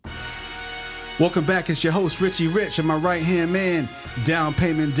Welcome back. It's your host, Richie Rich, and my right-hand man, Down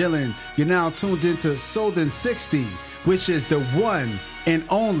Payment Dylan. You're now tuned into Sold in 60, which is the one and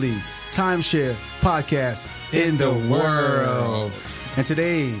only timeshare podcast in the world. And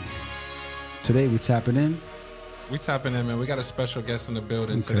today we tapping in. We tapping in, man. We got a special guest in the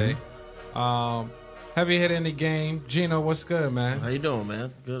building today. Heavy hit in the game. Gino, what's good, man? How you doing,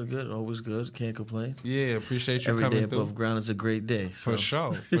 man? Good. Always good. Can't complain. Yeah, appreciate you Every coming day through. above ground is a great day. So.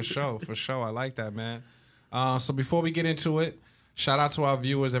 For sure. I like that, man. So before we get into it, shout out to our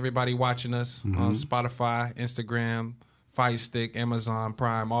viewers, everybody watching us on Spotify, Instagram, Fire Stick, Amazon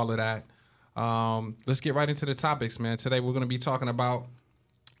Prime, all of that. Let's get right into the topics, man. Today we're going to be talking about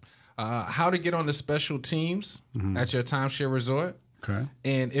how to get on the special teams at your timeshare resort. Okay.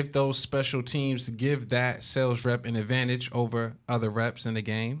 And if those special teams give that sales rep an advantage over other reps in the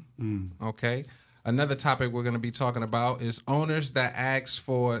game. Okay. Another topic we're going to be talking about is owners that ask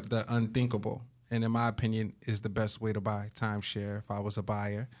for the unthinkable. And in my opinion, is the best way to buy timeshare if I was a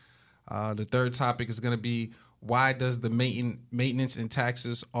buyer. The third topic is going to be, why does the maintenance and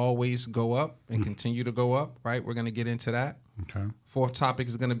taxes always go up and continue to go up, right? We're going to get into that. Okay. Fourth topic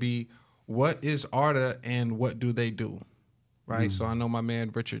is going to be, what is ARTA and what do they do? Right, so I know my man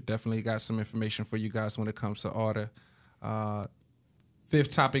Richard definitely got some information for you guys when it comes to ARTA.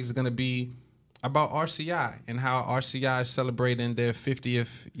 Fifth topic is going to be about RCI and how RCI is celebrating their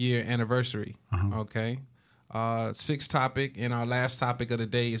 50th year anniversary. Okay. Sixth topic and our last topic of the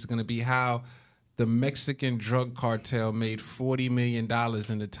day is going to be how the Mexican drug cartel made $40 million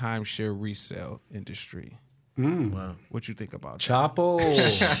in the timeshare resale industry. Wow. What you think about that? Chapo.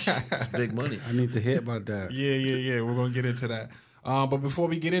 It's big money. I need to hear about that. Yeah. We're going to get into that. But before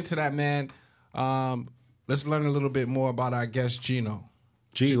we get into that, man, let's learn a little bit more about our guest, Gino.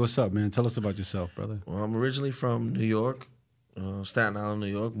 G, what's up, man? Tell us about yourself, brother. Well, I'm originally from New York, Staten Island, New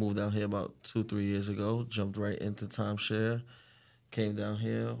York. Moved down here about 2-3 years ago. Jumped right into timeshare. Came down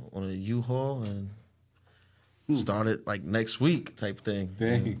here on a U-Haul and started like next week type thing.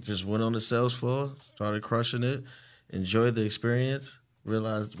 And just went on the sales floor, started crushing it, enjoyed the experience,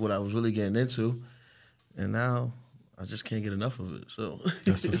 realized what I was really getting into, and now I just can't get enough of it. So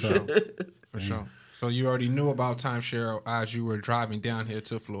That's what's up. For sure. So you already knew about timeshare as you were driving down here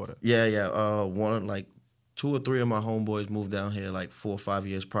to Florida. Yeah. One, like 2 or 3 of my homeboys moved down here like 4 or 5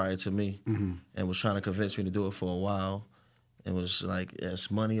 years prior to me, and was trying to convince me to do it for a while. And was like,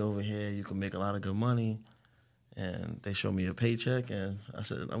 "It's money over here. You can make a lot of good money." And they showed me a paycheck, and I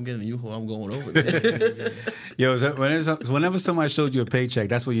said, "I'm getting a U-Haul. I'm going over there." Yo, whenever somebody showed you a paycheck,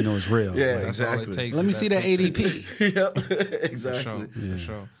 that's when you know it's real. Yeah, Like, That's all it takes. let me see that ADP. Yep, exactly. For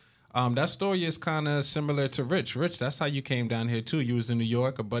sure. That story is kind of similar to Rich. Rich, that's how you came down here too. You was in New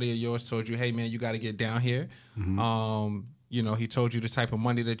York. A buddy of yours told you, "Hey man, you got to get down here." He told you the type of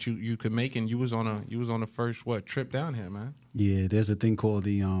money that you could make, and you was on a first trip down here, man. Yeah, there's a thing called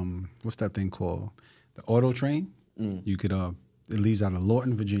the what's that thing called? The auto train. You could it leaves out of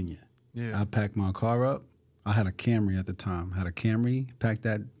Lawton, Virginia. Yeah. I packed my car up. I had a Camry at the time. I had a Camry, packed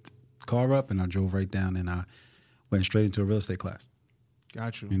that car up, and I drove right down, and I went straight into a real estate class.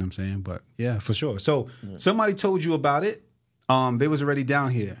 Got you. You know what I'm saying? But yeah, for sure. So somebody told you about it. They was already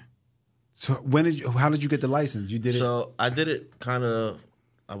down here. So how did you get the license? You did it? So I did it kind of,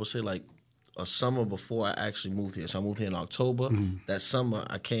 I would say like a summer before I actually moved here. So I moved here in October. That summer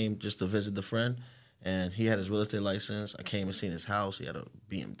I came just to visit the friend, and he had his real estate license. I came and seen his house. He had a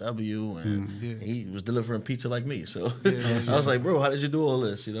BMW, and he was delivering pizza like me. So I was like, "Bro, how did you do all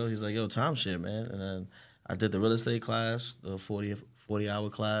this?" He's like, "Yo, timeshare, man." And then I did the real estate class, the 40-hour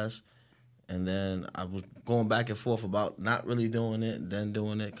class. And then I was going back and forth about not really doing it, then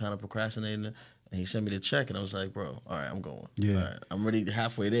doing it, kind of procrastinating it. And he sent me the check, and I was like, "Bro, all right, I'm going. Yeah. All right, I'm already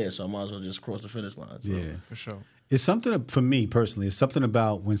halfway there, so I might as well just cross the finish line." So. Yeah. For sure. It's something, for me personally, it's something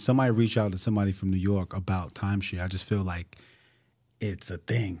about when somebody reach out to somebody from New York about timeshare, I just feel like it's a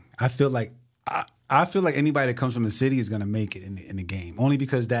thing. I feel like anybody that comes from the city is going to make it in the game, only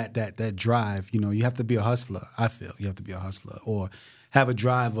because that drive, you have to be a hustler. I feel you have to be a hustler or have a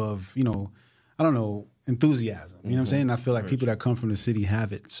drive of, I don't know, enthusiasm. You know what I'm saying? I feel like people that come from the city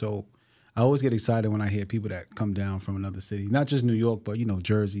have it. So I always get excited when I hear people that come down from another city, not just New York, but,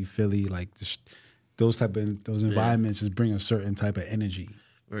 Jersey, Philly, like those environments just bring a certain type of energy.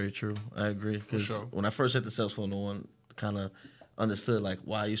 Very true. I agree. Because when I first hit the sales floor, no one kind of understood, like,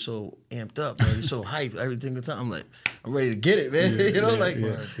 why you so amped up, man? You're so hyped every single time. I'm like, I'm ready to get it, man.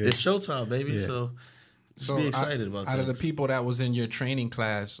 It's showtime, baby. Yeah. So just be excited about that. Out of the people that was in your training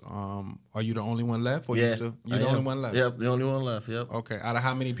class, are you the only one left? Or you're the only one left? Yep, the only one left, yep. Okay. Out of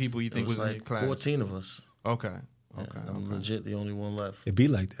how many people you think was in like your class? 14 of us. Okay. Okay. I'm legit the only one left. It'd be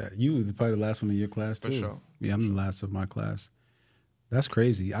like that. You was probably the last one in your class too. For sure. Yeah, I'm the last of my class. That's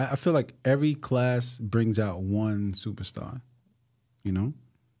crazy. I feel like every class brings out one superstar. You know?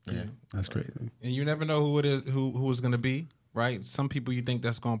 Yeah. That's crazy. And you never know who it is, who is going to be, right? Some people you think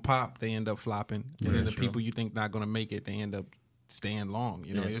that's going to pop, they end up flopping. And then the people you think not going to make it, they end up staying long.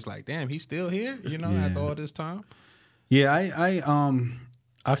 You know, it's like, damn, he's still here, you know, after all this time. Yeah,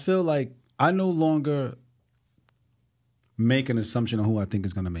 I feel like I no longer make an assumption on who I think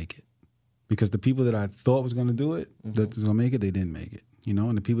is going to make it, because the people that I thought was going to do it, that's going to make it, they didn't make it. You know,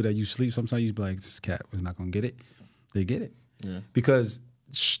 and the people that you sleep, sometimes you be like, this cat was not going to get it. They get it. Yeah. Because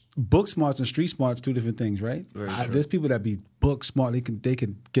book smarts and street smarts, two different things, right? There's people that be book smart, they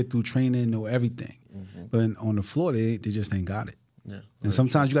can get through training, know everything, but on the floor they just ain't got it. Yeah. And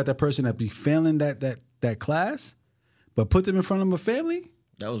sometimes you got that person that be failing that class, but put them in front of a family.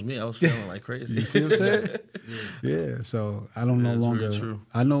 That was me. I was feeling like crazy. You see what I'm saying? Yeah. So I don't no longer.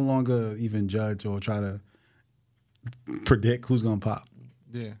 I no longer even judge or try to predict who's gonna pop.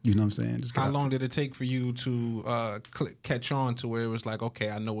 Yeah. You know what I'm saying? How long did it take for you to catch on to where it was like, okay,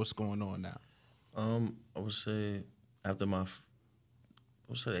 I know what's going on now? I would say after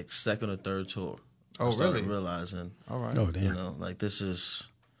like second or third tour. Oh, I started really? realizing. All right. Oh, damn. You know, like this is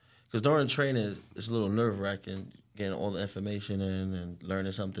because during training it's a little nerve wracking getting all the information in and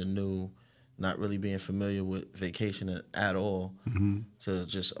learning something new, not really being familiar with vacationing at all, to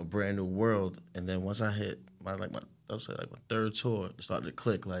just a brand new world. And then once I hit my third tour, it started to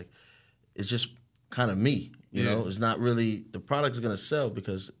click. Like it's just kind of me, you know. It's not really the product is gonna sell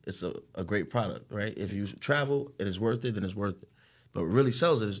because it's a great product, right? If you travel, it is worth it, then it's worth it. But what really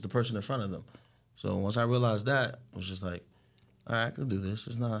sells it is the person in front of them. So once I realized that, I was just like, all right, I can do this.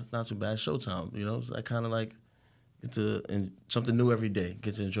 It's not too bad. Showtime, you know. It's like kind of like and something new every day.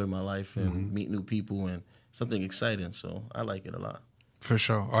 Get to enjoy my life and meet new people and something exciting. So I like it a lot. For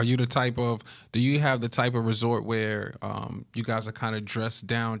sure. Are you do you have the type of resort where you guys are kind of dressed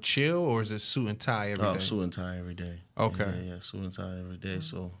down chill, or is it suit and tie every day? Oh, suit and tie every day. Okay. Yeah, suit and tie every day.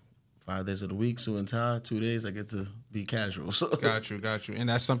 So 5 days of the week, suit and tie. 2 days, I get to be casual. So. Got you. And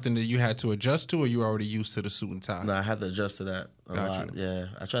that's something that you had to adjust to, or you already used to the suit and tie? No, I had to adjust to that a lot. You. Yeah,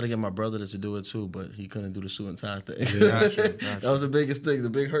 I tried to get my brother to do it too, but he couldn't do the suit and tie thing. Got you. That was the biggest thing. The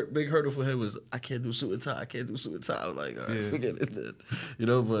big hurdle for him was I can't do suit and tie. I can't do suit and tie. I'm like, all right, forget it then. You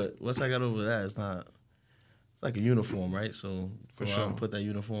know, but once I got over that, it's like a uniform, right? So for sure, put that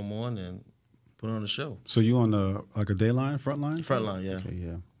uniform on and put on the show. So you on like a day line, front line? Front line, yeah. Okay,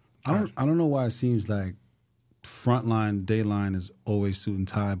 yeah. I don't know why it seems like front line, day line is always suit and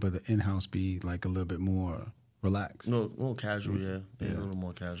tie, but the in-house be like a little bit more relaxed. No, more casual, yeah. A little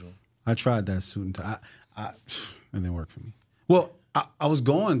more casual. I tried that suit and tie. It didn't work for me. Well, I was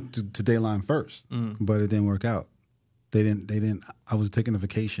going to day line first, but it didn't work out. They didn't. I was taking a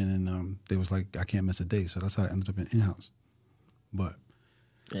vacation, and they was like, I can't miss a day, so that's how I ended up in-house. But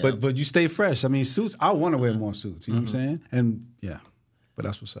you stay fresh. I mean, suits. I want to wear more suits. You know what I'm saying? And yeah. But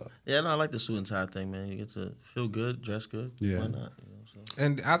that's what's up. Yeah, no, I like the suit and tie thing, man. You get to feel good, dress good. Yeah. Why not? You know, so.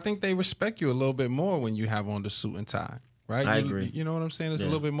 And I think they respect you a little bit more when you have on the suit and tie, right? I agree. You know what I'm saying? There's a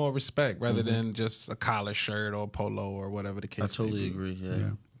little bit more respect rather than just a collar shirt or polo or whatever the case may be. I totally agree, yeah.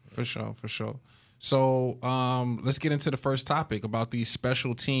 For sure. So let's get into the first topic about these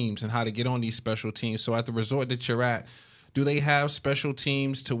special teams and how to get on these special teams. So at the resort that you're at, do they have special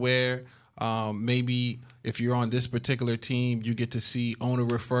teams to where maybe if you're on this particular team, you get to see owner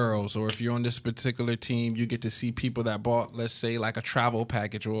referrals, or if you're on this particular team, you get to see people that bought, let's say, like a travel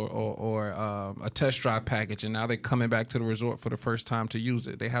package or a test drive package, and now they're coming back to the resort for the first time to use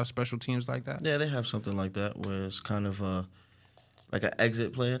it. They have special teams like that? Yeah, they have something like that where it's kind of like an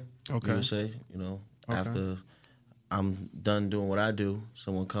exit plan, okay. You would say, after I'm done doing what I do,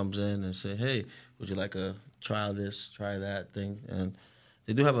 someone comes in and say, hey, would you like to try this, try that thing? And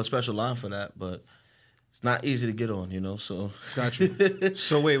they do have a special line for that, but it's not easy to get on, so. Got you.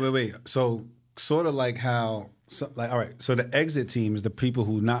 So wait. So sort of like how, all right, so the exit team is the people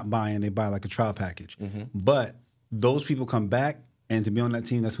who not buying, they buy like a trial package. Mm-hmm. But those people come back, and to be on that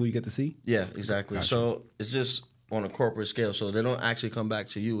team, that's who you get to see? Yeah, exactly. Gotcha. So it's just on a corporate scale. So they don't actually come back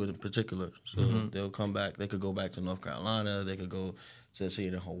to you in particular. So they'll come back. They could go back to North Carolina. They could go to see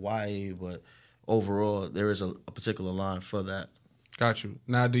it in Hawaii. But overall, there is a particular line for that. Got you.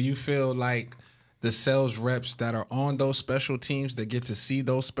 Now, do you feel like the sales reps that are on those special teams that get to see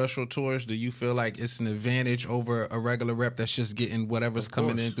those special tours, do you feel like it's an advantage over a regular rep that's just getting whatever's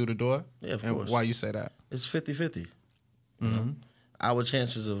coming in through the door? Yeah, of course. And why you say that? It's 50-50. Our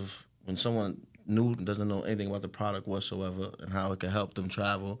chances of when someone new doesn't know anything about the product whatsoever and how it can help them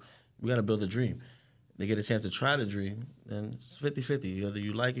travel, we got to build a dream. they get a chance to try the dream, then it's 50-50. Either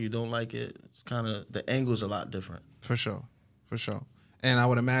you like it, you don't like it. It's kind of, the angle's a lot different. For sure. And I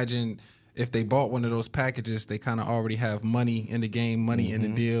would imagine if they bought one of those packages, they kind of already have money in the game, money in the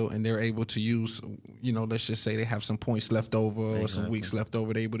deal, and they're able to use, let's just say they have some points left over or some weeks left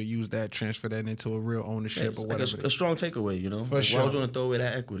over. They're able to use that, transfer that into a real ownership or whatever. Like a strong takeaway, For sure. Why would you want to throw away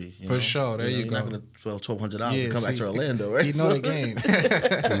that equity? For sure. There you go. You're not going to throw $1,200 to come back to Orlando, right? He know the game.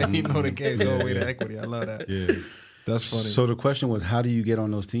 He know the game. Throw away the equity. I love that. Yeah. That's funny. So the question was, how do you get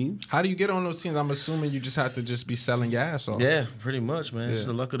on those teams? How do you get on those teams? I'm assuming you just have to just be selling your ass off. Yeah, pretty much, man. It's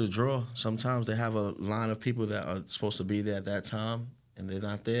the luck of the draw. Sometimes they have a line of people that are supposed to be there at that time, and they're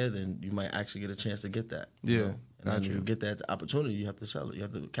not there, then you might actually get a chance to get that. Yeah. And then you get that opportunity, you have to sell it. You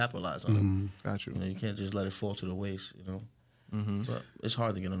have to capitalize on it. Got you. You can't just let it fall to the waste, But it's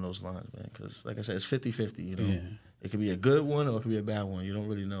hard to get on those lines, man, because, like I said, it's 50-50, Yeah. It could be a good one or it could be a bad one. You don't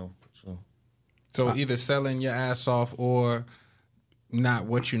really know, So either selling your ass off or not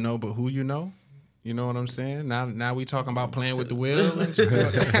what you know, but who you know. You know what I'm saying? Now we talking about playing with the wheel. And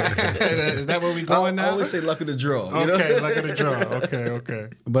is that where we going now? I always say luck of the draw. Okay, luck of the draw. Okay.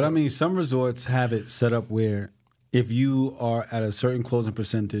 But I mean, some resorts have it set up where if you are at a certain closing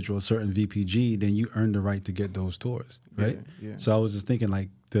percentage or a certain VPG, then you earn the right to get those tours, right? Yeah. So I was just thinking, like,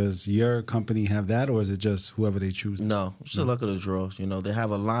 does your company have that, or is it just whoever they choose? No, it's the luck of the draw. They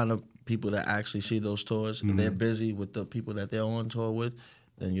have a line of people that actually see those tours. If they're busy with the people that they're on tour with,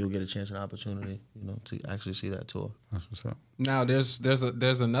 then you'll get a chance and opportunity, to actually see that tour. That's what's up. Now there's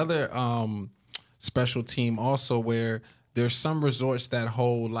another special team also where there's some resorts that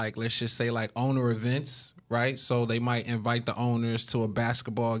hold, like, let's just say, like, owner events, right? So they might invite the owners to a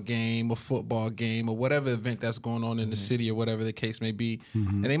basketball game, a football game, or whatever event that's going on in the city or whatever the case may be.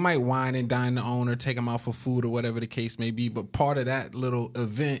 And they might wine and dine the owner, take them out for food or whatever the case may be. But part of that little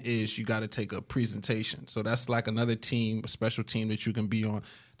event is you got to take a presentation. So that's like another team, a special team that you can be on.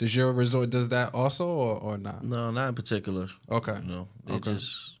 Does your resort does that also or not? No, not in particular. Okay.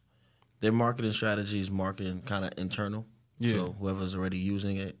 Their marketing strategy is marketing kind of internal. Yeah. So whoever's already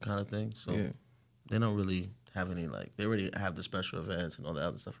using it kind of thing. So they don't really have any, they already have the special events and all the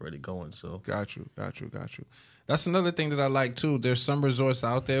other stuff already going. So Got you. That's another thing that I like too. There's some resorts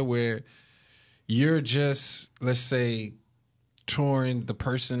out there where you're just, let's say, touring the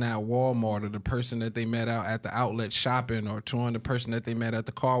person at Walmart or the person that they met out at the outlet shopping or touring the person that they met at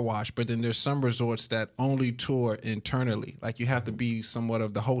the car wash. But then there's some resorts that only tour internally. Like you have to be somewhat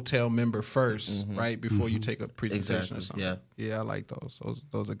of the hotel member first, right, before you take a presentation or something. Yeah, I like those.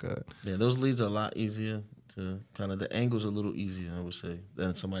 Those are good. Yeah, those leads are a lot easier to kind of, the angle's a little easier, I would say,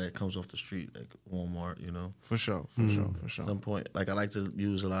 than somebody that comes off the street like Walmart, For sure. At some point, like I like to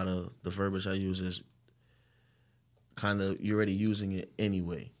use a lot of the verbiage I use is kind of, you're already using it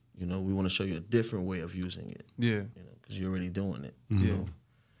anyway. We want to show you a different way of using it. Yeah. Because you're already doing it. Yeah.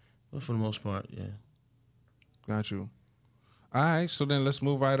 But for the most part, yeah. Got you. All right, so then let's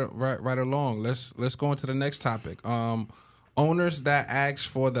move right along. Let's go into the next topic. Owners that ask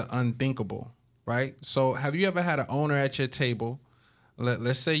for the unthinkable, right? So have you ever had an owner at your table?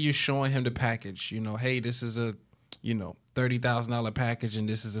 Let's say you're showing him the package. Hey, this is a, $30,000 package and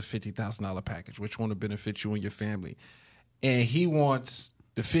this is a $50,000 package. Which one will benefit you and your family? And he wants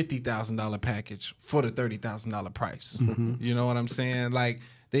the $50,000 package for the $30,000 price. You know what I'm saying? Like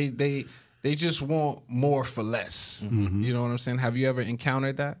they just want more for less. You know what I'm saying? Have you ever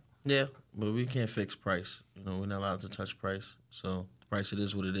encountered that? Yeah, but we can't fix price. We're not allowed to touch price. So price, it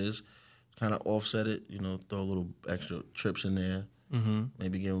is what it is. Kind of offset it. Throw a little extra trips in there.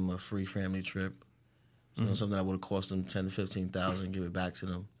 Maybe give them a free family trip. Something that would have cost them $10,000 to $15,000, give it back to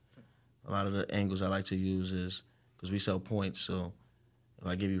them. A lot of the angles I like to use is because we sell points. So if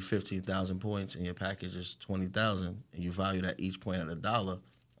I give you 15,000 points and your package is 20,000, and you value that each point at $1,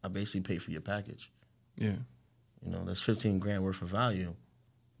 I basically pay for your package. Yeah. That's 15 grand worth of value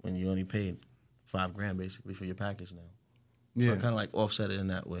when you only paid $5 grand basically for your package now. Yeah. So I kind of like offset it in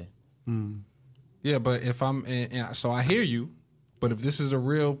that way. Yeah, but if I'm, so I hear you. But if this is a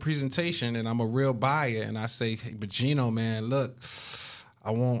real presentation and I'm a real buyer and I say, hey, but Gino, man, look, I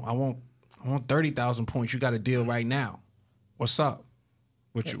want 30,000 points. You got a deal right now. What's up?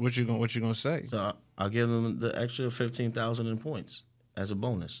 What you gonna say? So I'll give them the extra 15,000 in points as a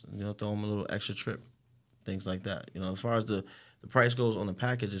bonus. Throw them a little extra trip, things like that. As far as the price goes on the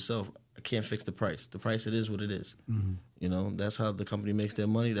package itself, I can't fix the price. The price, it is what it is. That's how the company makes their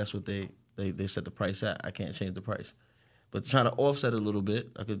money. That's what they set the price at. I can't change the price. But to try to offset it a little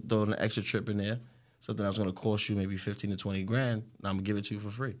bit, I could throw an extra trip in there, something that's going to cost you maybe 15 to 20 grand, and I'm going to give it to you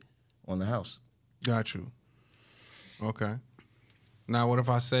for free on the house. Got you. Okay. Now, what if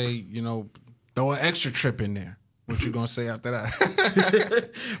I say, throw an extra trip in there. What you gonna say after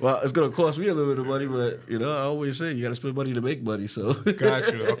that? Well, it's gonna cost me a little bit of money, but I always say you gotta spend money to make money. So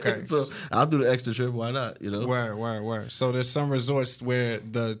Got you. Okay. So I'll do the extra trip. Why not? Word. So there's some resorts where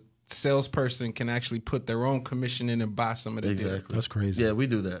the salesperson can actually put their own commission in and buy some of the deal. That's crazy. Yeah, we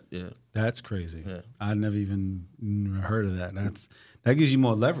do that. Yeah, That's crazy. Yeah. I never even heard of that. That gives you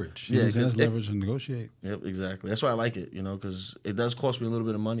more leverage. You know what I'm saying? That's leverage to negotiate. Yep, exactly. That's why I like it. Because it does cost me a little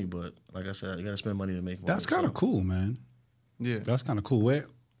bit of money, but like I said, you gotta spend money to make money. That's kind of cool, man. Yeah, that's kind of cool.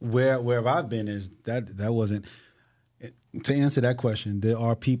 Where I've been is that wasn't. To answer that question, there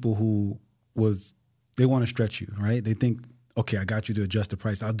are people who they want to stretch you, right? They think, okay, I got you to adjust the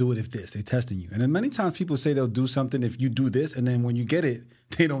price. I'll do it if this. They're testing you. And then many times people say they'll do something if you do this, and then when you get it,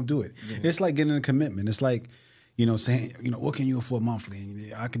 they don't do it. Yeah. It's like getting a commitment. It's like, saying, what can you afford monthly?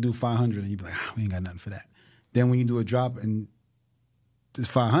 And I could do 500, and you'd be like, we ain't got nothing for that. Then when you do a drop and it's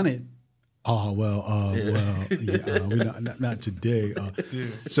 500, we not today.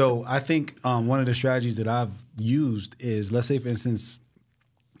 So I think one of the strategies that I've used is, let's say, for instance,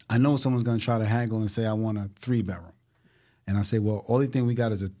 I know someone's going to try to haggle and say, I want a 3-bedroom. And I say, well, only thing we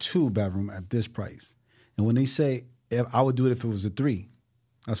got is a 2-bedroom at this price. And when they say, I would do it if it was a 3,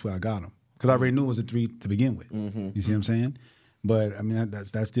 that's where I got them. Because I already knew it was a 3 to begin with. Mm-hmm. You see what I'm saying? But, I mean,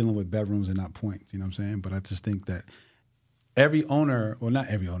 that's dealing with bedrooms and not points. You know what I'm saying? But I just think that every owner, well, not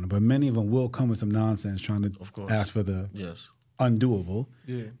every owner, but many of them will come with some nonsense trying to ask for the undoable.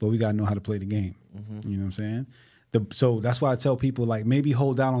 Yeah. But we got to know how to play the game. Mm-hmm. You know what I'm saying? So that's why I tell people, like, maybe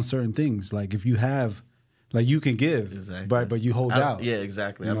hold out on certain things. Like, if you have, like, you can give, but you hold out. Yeah,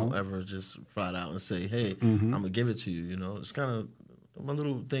 exactly. I don't ever just flat out and say, hey, I'm going to give it to you. It's kind of my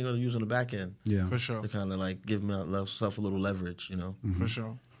little thing I'm going to use on the back end. Yeah, for sure. To kind of, like, give myself a little leverage, Mm-hmm. For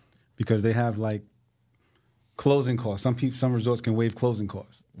sure. Because they have, like, closing costs. Some resorts can waive closing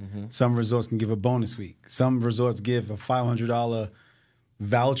costs. Mm-hmm. Some resorts can give a bonus week. Some resorts give a $500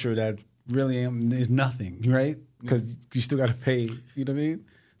 voucher that really is nothing, right? Because you still got to pay. You know what I mean?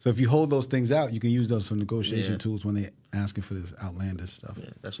 So if you hold those things out, you can use those for negotiation tools when they're asking for this outlandish stuff.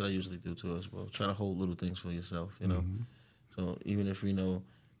 Yeah, that's what I usually do too as well. Try to hold little things for yourself. Mm-hmm. So even if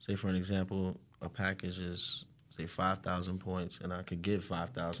say for an example, a package is, say, 5,000 points, and I could give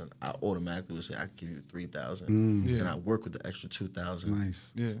 5,000, I automatically would say I could give you 3,000, and I work with the extra 2,000.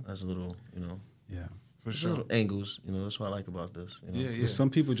 Nice. Yeah, that's a little, Yeah, for sure. Little angles. That's what I like about this. Yeah. Some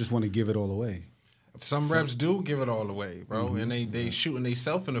people just want to give it all away. Some reps do give it all away, bro, and they shooting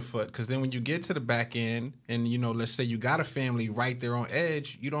themselves in the foot, because then when you get to the back end and, let's say you got a family right there on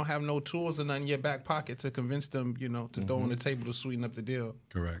edge, you don't have no tools or nothing in your back pocket to convince them, to throw on the table to sweeten up the deal.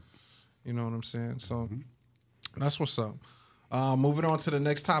 Correct. You know what I'm saying? So that's what's up. Moving on to the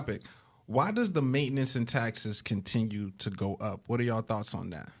next topic. Why does the maintenance and taxes continue to go up? What are y'all thoughts on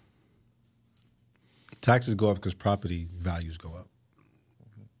that? Taxes go up because property values go up.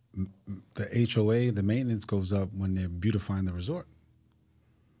 The HOA, the maintenance goes up when they're beautifying the resort.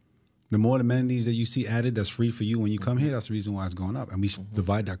 The more amenities that you see added that's free for you when you come here, that's the reason why it's going up. And we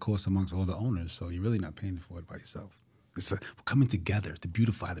divide that cost amongst all the owners, so you're really not paying for it by yourself. We're coming together to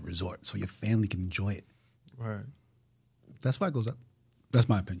beautify the resort so your family can enjoy it. Right. That's why it goes up. That's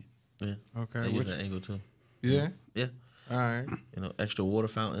my opinion. Yeah. Okay. I use that angle too. Yeah? Yeah. All right. Extra water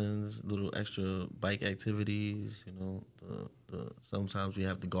fountains, little extra bike activities. Sometimes we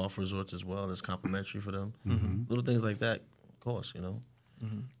have the golf resorts as well. That's complimentary for them. Mm-hmm. Little things like that, of course.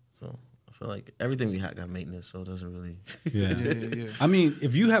 Mm-hmm. So I feel like everything we got maintenance, so it doesn't really. Yeah. I mean,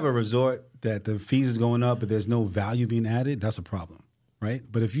 if you have a resort that the fees is going up, but there's no value being added, that's a problem, right?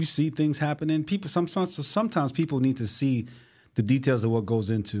 But if you see things happening, sometimes people need to see the details of what goes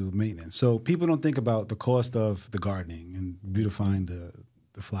into maintenance. So people don't think about the cost of the gardening and beautifying the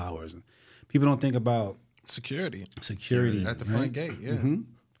flowers. And people don't think about security at the front gate. Yeah,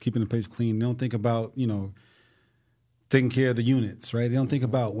 keeping the place clean. They don't think about taking care of the units, right? They don't think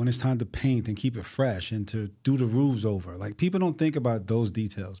about when it's time to paint and keep it fresh and to do the roofs over. Like, people don't think about those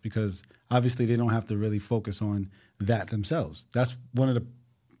details because obviously they don't have to really focus on that themselves. That's one of the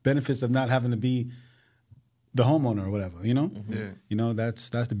benefits of not having to be the homeowner or whatever, Yeah. That's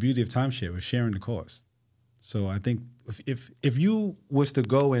the beauty of timeshare. We're sharing the cost. So I think if you was to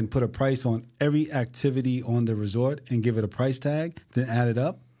go and put a price on every activity on the resort and give it a price tag, then add it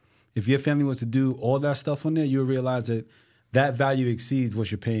up, if your family was to do all that stuff on there, you'll realize that value exceeds what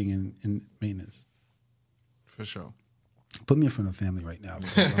you're paying in maintenance. For sure. Put me in front of family right now.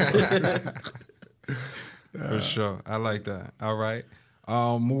 For sure. I like that. All right.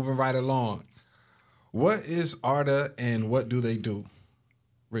 Moving right along. What is ARDA and what do they do?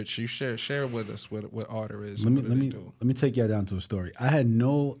 Rich, you share with us what Arda is. Let and me what do they do. let me take you down to a story. I had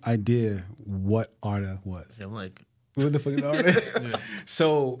no idea what Arda was. I'm like, What the fuck is Arda?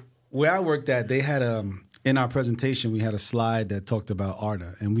 So where I worked at, they had in our presentation we had a slide that talked about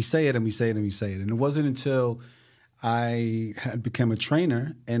Arda, and we say it and we say it and we say it, and it wasn't until I had become a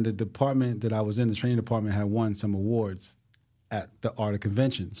trainer and the department that I was in, the training department, had won some awards at the Arda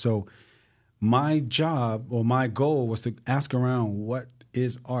convention. So my job or my goal was to ask around what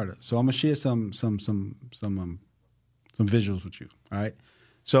is Arda. So I'm gonna share some visuals with you. All right.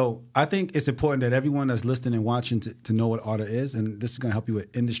 So I think it's important that everyone that's listening and watching to know what Arda is, and this is gonna help you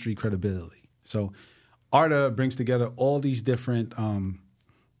with industry credibility. So Arda brings together all these different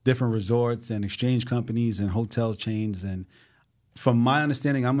resorts and exchange companies and hotel chains. And from my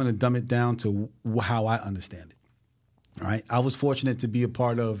understanding, I'm gonna dumb it down to how I understand it. All right. I was fortunate to be a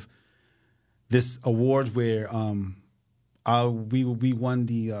part of this awards where we won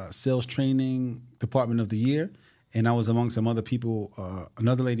the sales training department of the year, and I was among some other people,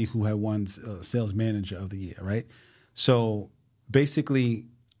 another lady who had won sales manager of the year, right? So basically,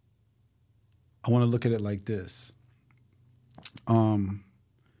 I want to look at it like this.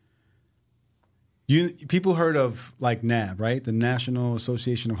 People heard of like NAB, right? The National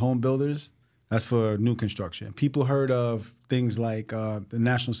Association of Home Builders. That's for new construction. People heard of things like the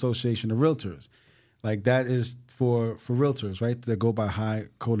National Association of Realtors. Like that is for realtors, right? That go by high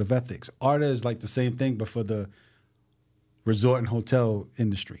code of ethics. Arda is like the same thing, but for the resort and hotel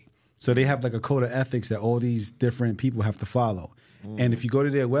industry. So they have like a code of ethics that all these different people have to follow. And if you go to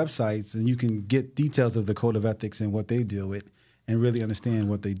their websites, and you can get details of the code of ethics and what they deal with and really understand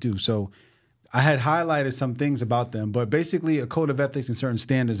what they do. So I had highlighted some things about them, but basically a code of ethics and certain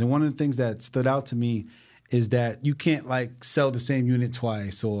standards. And one of the things that stood out to me is that you can't like sell the same unit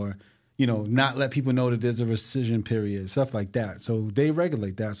twice, or, you know, not let people know that there's a rescission period, stuff like that. So they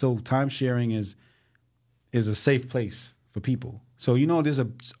regulate that. So time sharing is a safe place for people. So, you know, there's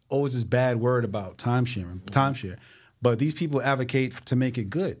always this bad word about timeshare, but these people advocate to make it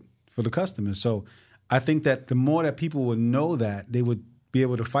good for the customers. So I think that the more that people would know that, they would be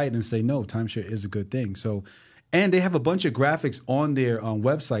able to fight and say, no, timeshare is a good thing. So, and they have a bunch of graphics on their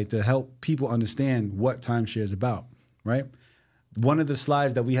website to help people understand what timeshare is about, right? One of the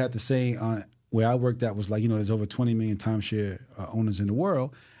slides that we had to say where I worked at was like, you know, there's over 20 million timeshare owners in the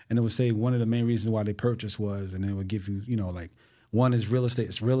world. And it would say one of the main reasons why they purchased was, and it would give you, you know, like one is real estate.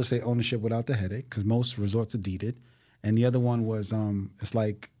 It's real estate ownership without the headache, because most resorts are deeded. And the other one was it's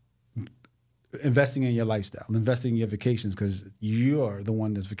like investing in your lifestyle, investing in your vacations, because you're the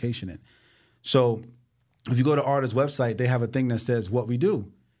one that's vacationing. So if you go to Arda's website, they have a thing that says what we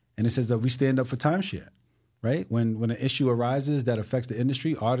do. And it says that we stand up for timeshare, right? When an issue arises that affects the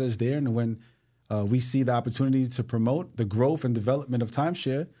industry, Arda is there. And when we see the opportunity to promote the growth and development of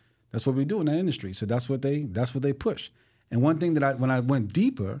timeshare, that's what we do in that industry. So that's what they push. And one thing that when I went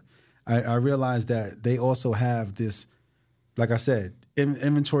deeper, I realized that they also have this, like I said,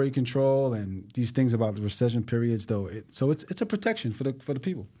 inventory control and these things about the recession periods, though. So it's a protection for the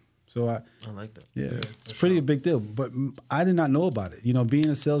people. So I like that. Yeah, it's pretty a big deal. But I did not know about it. You know, being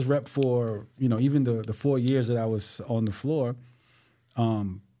a sales rep for, you know, even the 4 years that I was on the floor,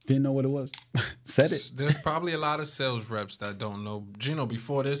 didn't know what it was. Said it. There's probably a lot of sales reps that don't know. Gino,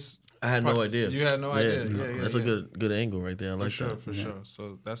 before this, I had no idea. You had no idea. Yeah, that's a good angle right there. I like that. For sure.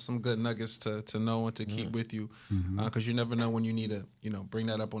 So that's some good nuggets to know and to keep with you, because you never know when you need to, you know, bring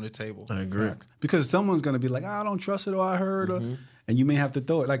that up on the table. I agree. Right. Because someone's going to be like, I don't trust it, or I heard, and you may have to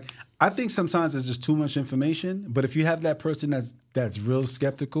throw it. Like, I think sometimes it's just too much information. But if you have that person that's real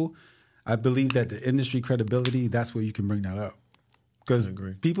skeptical, I believe that the industry credibility, that's where you can bring that up. Because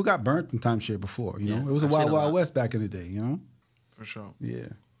people got burnt in timeshare before. You know, it was a wild west back in the day. You know, for sure. Yeah.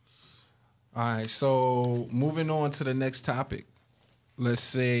 All right, so moving on to the next topic. Let's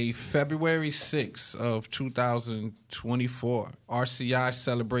say February 6th of 2024, RCI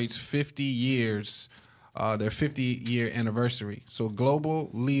celebrates 50 years, their 50-year anniversary. So global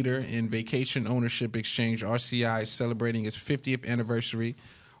leader in vacation ownership exchange, RCI is celebrating its 50th anniversary.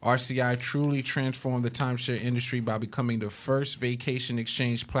 RCI truly transformed the timeshare industry by becoming the first vacation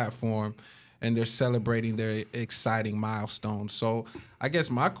exchange platform, and they're celebrating their exciting milestone. So I guess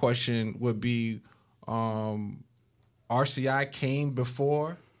my question would be, RCI came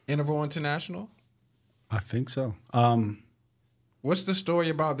before Interval International? I think so. What's the story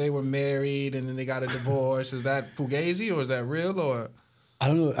about they were married and then they got a divorce? Is that fugazi or is that real? Or I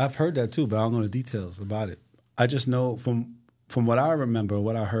don't know. I've heard that too, but I don't know the details about it. I just know from what I remember,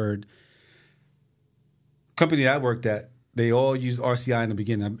 what I heard, company I worked at, they all used RCI in the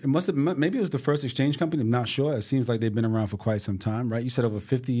beginning. It must have maybe it was the first exchange company. I'm not sure. It seems like they've been around for quite some time, right? You said over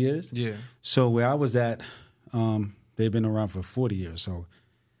 50 years. Yeah. So where I was at, they've been around for 40 years. So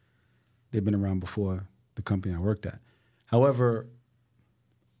they've been around before the company I worked at. However,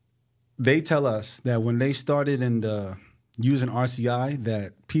 they tell us that when they started using RCI,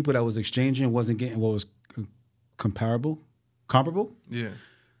 that people that was exchanging wasn't getting what was comparable Yeah.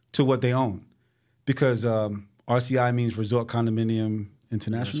 to what they own. Because RCI means Resort Condominium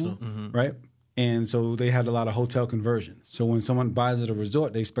International, right? And so they had a lot of hotel conversions. So when someone buys at a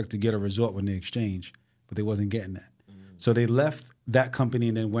resort, they expect to get a resort when they exchange, but they wasn't getting that. So they left that company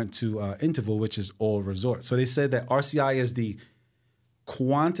and then went to Interval, which is all resort. So they said that RCI is the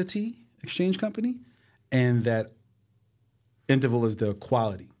quantity exchange company and that Interval is the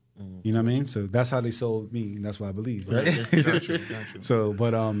quality. You know what I mean? So that's how they sold me, and that's what I believe, right? Got you. So,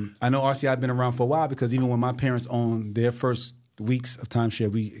 but I know RCI had been around for a while because even when my parents owned their first weeks of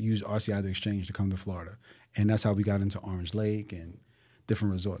timeshare, we used RCI to exchange to come to Florida. And that's how we got into Orange Lake and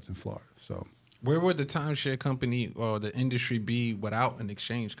different resorts in Florida. So, where would the timeshare company or the industry be without an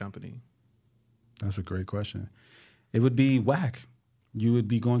exchange company? that's a great question. It would be whack. You would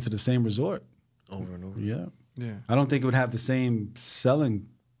be going to the same resort. Over and over. Yeah. Yeah. I don't think it would have the same selling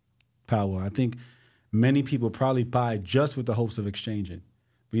power. I think many people probably buy just with the hopes of exchanging.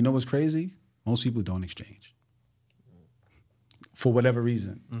 But you know what's crazy? Most people don't exchange for whatever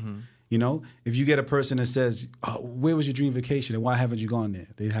reason. You know, if you get a person that says, oh, where was your dream vacation and why haven't you gone there?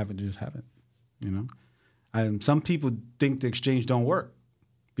 They just haven't, you know. And some people think the exchange don't work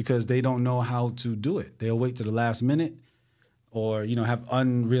because they don't know how to do it. They'll wait to the last minute or, you know, have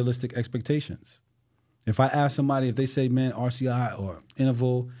unrealistic expectations. If I ask somebody, if they say, man, RCI or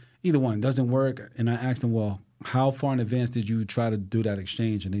Interval, either one doesn't work, and I ask them, well, how far in advance did you try to do that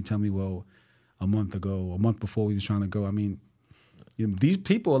exchange? And they tell me, well, a month ago, a month before we was trying to go. I mean, you know, these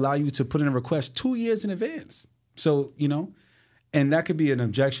people allow you to put in a request 2 years in advance. So, you know, and that could be an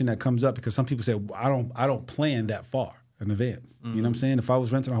objection that comes up because some people say, well, I don't plan that far in advance. You know what I'm saying? If I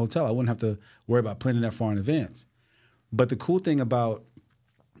was renting a hotel, I wouldn't have to worry about planning that far in advance. But the cool thing about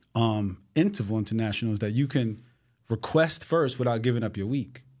Interval International is that you can request first without giving up your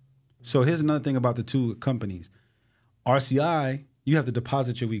week. So here's another thing about the two companies. RCI, you have to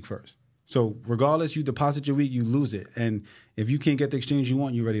deposit your week first. So regardless, you deposit your week, you lose it. And if you can't get the exchange you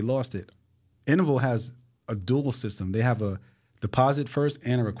want, you already lost it. Interval has a dual system. They have a deposit first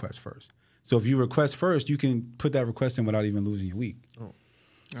and a request first. So if you request first, you can put that request in without even losing your week. Oh.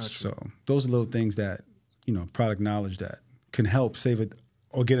 So those are little things that, you know, product knowledge that can help save it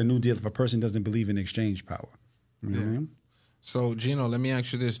or get a new deal if a person doesn't believe in exchange power. You know what I mean? So, Gino, let me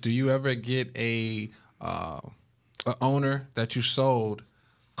ask you this. Do you ever get a owner that you sold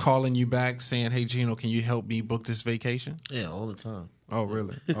calling you back saying, hey, Gino, can you help me book this vacation? Yeah, all the time. Oh,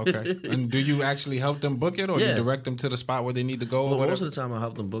 really? Okay. And do you actually help them book it or you direct them to the spot where they need to go or Well, whatever? most of the time I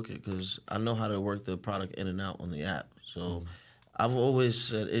help them book it because I know how to work the product in and out on the app. So I've always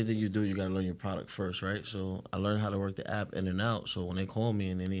said anything you do, you got to learn your product first, right? So I learned how to work the app in and out. So when they call me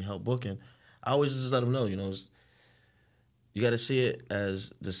and they need help booking, I always just let them know, you know, you got to see it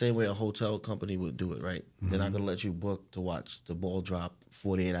as the same way a hotel company would do it, right? They're not going to let you book to watch the ball drop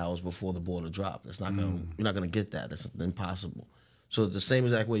 48 hours before the ball to drop. That's not going. You're not going to get that. That's impossible. So the same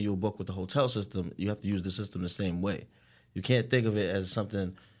exact way you'll book with the hotel system, you have to use the system the same way. You can't think of it as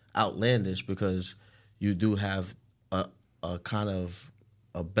something outlandish because you do have a kind of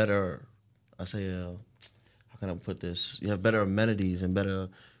a better, how can I put this? You have better amenities and better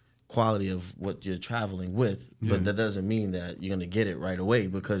quality of what you're traveling with, but that doesn't mean that you're going to get it right away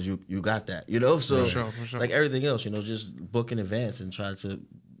because you got that, you know? So For sure. like everything else, you know, just book in advance and try to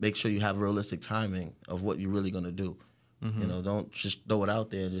make sure you have realistic timing of what you're really going to do. You know, don't just throw it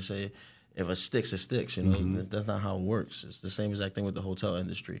out there and just say, if it sticks, it sticks, you know? That's not how it works. It's the same exact thing with the hotel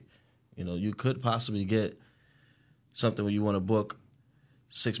industry. You know, you could possibly get something where you want to book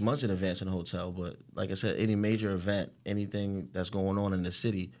 6 months in advance in a hotel, but like I said, any major event, anything that's going on in the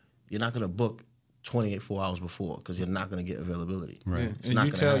city, you're not going to book 24 hours before because you're not going to get availability. Right. Yeah.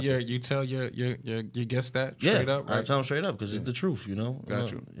 And you tell your guests that straight up, right? I tell them straight up because it's the truth, you know?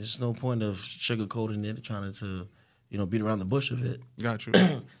 Got you. There's no point of sugarcoating it, trying to, you know, beat around the bush of it. Got you.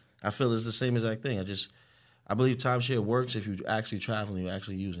 I feel it's the same exact thing. I believe timeshare works if you actually travel and you're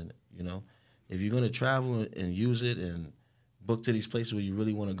actually using it, you know? If you're going to travel and use it and book to these places where you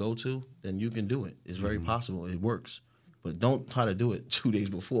really want to go to, then you can do it. It's very possible. It works. But don't try to do it 2 days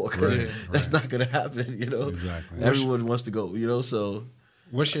before because that's not going to happen, you know? Exactly. Everyone wants to go, you know? So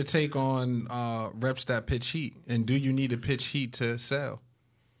what's your take on reps that pitch heat? And do you need to pitch heat to sell?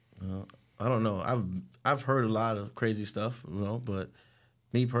 I don't know. I've heard a lot of crazy stuff, but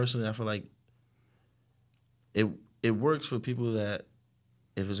me personally, I feel like it works for people that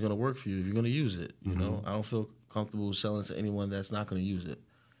if it's gonna work for you, if you're gonna use it, I don't feel comfortable selling to anyone that's not gonna use it.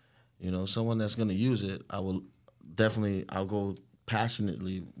 Someone that's gonna use it, I'll go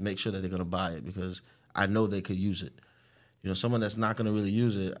passionately make sure that they're gonna buy it because I know they could use it. Someone that's not gonna really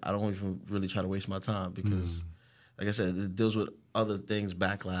use it, I don't even really try to waste my time because, like I said, it deals with other things,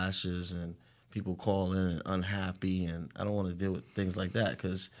 backlashes, and people calling and unhappy, and I don't want to deal with things like that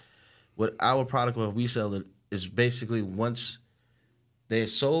because what our product, what we sell it, is basically once they're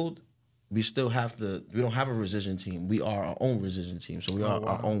sold, we don't have a rescission team. We are our own rescission team, so we are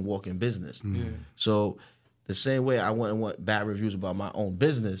our own walk-in business. Yeah. So the same way I wouldn't want bad reviews about my own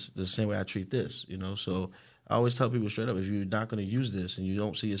business, the same way I treat this, So I always tell people straight up, if you're not going to use this and you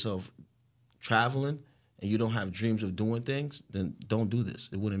don't see yourself traveling and you don't have dreams of doing things, then don't do this.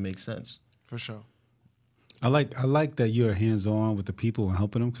 It wouldn't make sense. For sure. I like that you're hands-on with the people and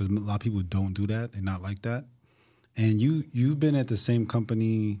helping them because a lot of people don't do that. They're not like that. And you've been at the same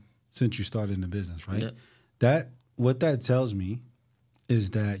company since you started in the business, right? Yeah. What that tells me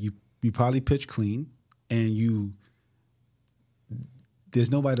is that you probably pitch clean and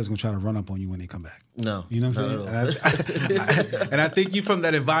there's nobody that's gonna try to run up on you when they come back. No, you know what I'm saying? And I think you from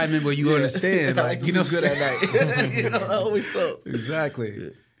that environment where you understand, like good at night. I always thought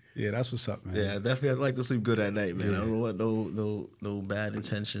exactly. Yeah, that's what's up, man. Yeah, definitely. I'd like to sleep good at night, man. I don't want no bad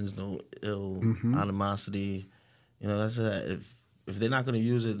intentions, no ill animosity. That's if they're not gonna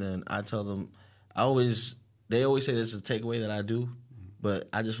use it, then I tell them. They always say this is a takeaway that I do. But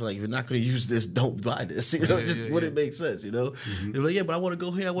I just feel like if you're not going to use this, don't buy this. Wouldn't make sense, They're like, yeah, but I want to go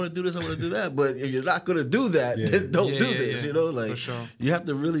here, I want to do this, I want to do that. But if you're not going to do that, then don't do this, Like, for sure. You have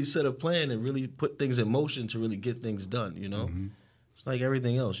to really set a plan and really put things in motion to really get things done, It's like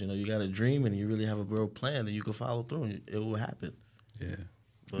everything else, you got a dream and you really have a real plan that you can follow through and it will happen. Yeah.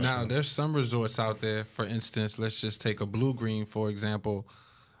 But, now, there's some resorts out there, for instance, let's just take a Blue Green, for example.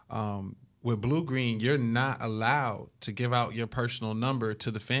 With Blue Green, you're not allowed to give out your personal number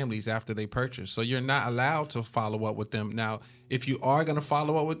to the families after they purchase. So you're not allowed to follow up with them. Now, if you are going to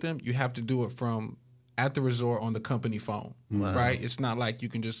follow up with them, you have to do it from at the resort on the company phone, right? It's not like you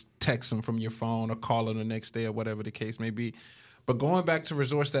can just text them from your phone or call them the next day or whatever the case may be. But going back to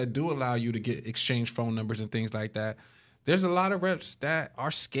resorts that do allow you to get exchange phone numbers and things like that, there's a lot of reps that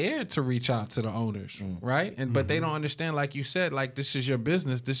are scared to reach out to the owners, right? But they don't understand, like you said, like this is your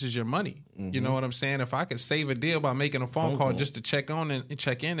business, this is your money. You know what I'm saying? If I could save a deal by making a phone call just to check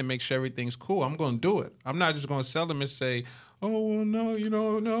in and make sure everything's cool, I'm going to do it. I'm not just going to sell them and say, oh, well, no,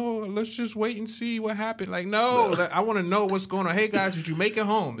 no, let's just wait and see what happened. Like, no, I want to know what's going on. Hey, guys, did you make it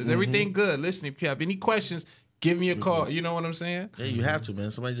home? Is everything good? Listen, if you have any questions, give me a call. You know what I'm saying? Yeah, you have to, man.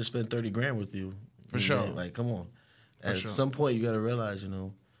 Somebody just spent $30,000 with you. For sure. Man, like, come on. At some point, you got to realize,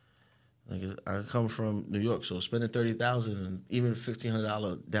 like I come from New York, so spending $30,000 and even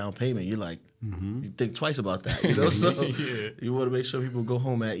 $1,500 down payment, you're like, you think twice about that, So you want to make sure people go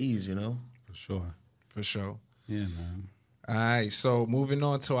home at ease, For sure. Yeah, man. All right, so moving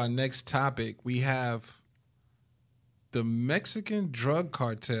on to our next topic, we have the Mexican drug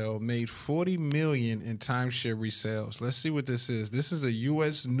cartel made $40 million in timeshare resales. Let's see what this is. This is a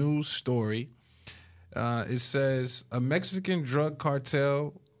U.S. news story. It says a Mexican drug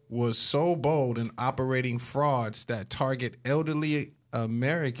cartel was so bold in operating frauds that target elderly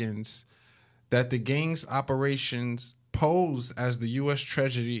Americans that the gang's operations posed as the U.S.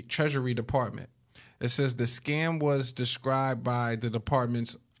 Treasury Department. It says the scam was described by the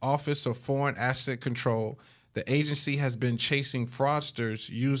department's Office of Foreign Asset Control. The agency has been chasing fraudsters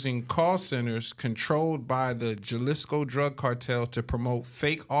using call centers controlled by the Jalisco drug cartel to promote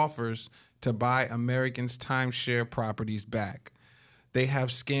fake offers to buy Americans' timeshare properties back. They have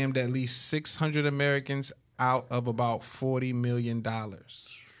scammed at least 600 Americans out of about $40 million.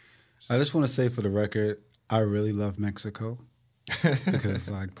 I just want to say for the record, I really love Mexico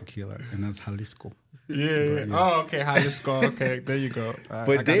because I like tequila, and that's Jalisco. Yeah. Oh, okay, Jalisco. Okay, there you go.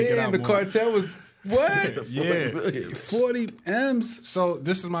 But damn, the cartel was what? Yeah, 40 M's. So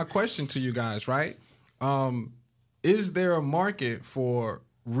this is my question to you guys, right? Is there a market for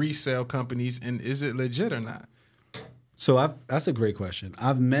resale companies, and is it legit or not? So that's a great question.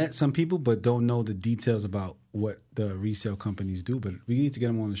 I've met some people, but don't know the details about what the resale companies do. But we need to get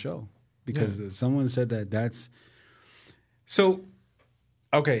them on the show because someone said that's so.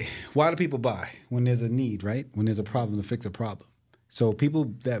 Okay, why do people buy? When there's a need, right? When there's a problem to fix a problem. So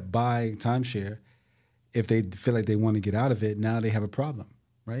people that buy timeshare, if they feel like they want to get out of it, now they have a problem,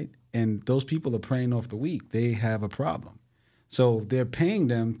 right? And those people are preying off the weak. They have a problem. So they're paying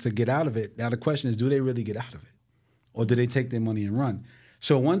them to get out of it. Now the question is, do they really get out of it? Or do they take their money and run?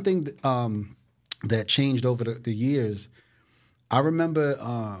 So one thing that changed over the years, I remember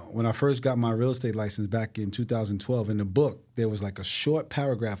when I first got my real estate license back in 2012, in the book, there was like a short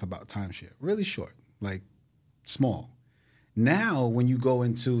paragraph about timeshare, really short, like small. Now, when you go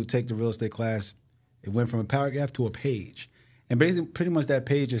into take the real estate class, it went from a paragraph to a page. And basically, pretty much that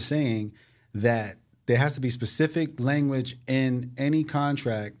page is saying that there has to be specific language in any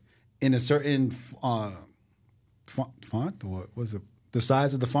contract in a certain font, or was it the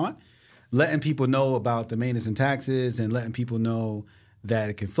size of the font, letting people know about the maintenance and taxes and letting people know that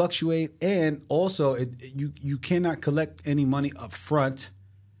it can fluctuate. And also, you cannot collect any money up front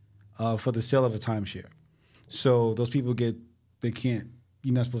for the sale of a timeshare. So those people you're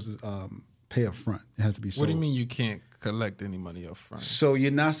not supposed to pay up front. It has to be sold. What do you mean you can't collect any money up front? So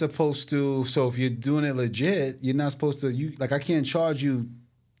you're not supposed to, so if you're doing it legit, you're not supposed to, I can't charge you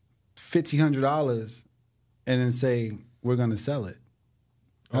 $1,500 and then say, we're going to sell it.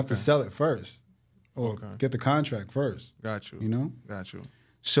 I have to sell it first or get the contract first. Got you. You know? Got you.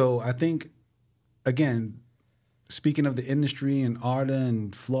 So I think, again, speaking of the industry and ARDA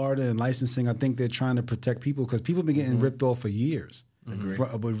and Florida and licensing, I think they're trying to protect people because people have been getting ripped off for years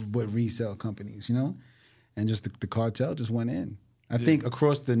with resale companies, you know? And just the cartel just went in. I think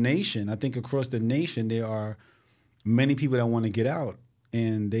across the nation, there are many people that want to get out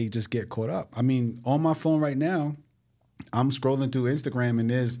and they just get caught up. I mean, on my phone right now, I'm scrolling through Instagram and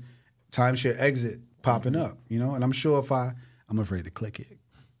there's timeshare exit popping up, you know? And I'm sure I'm afraid to click it.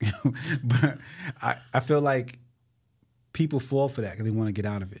 But I feel like people fall for that because they want to get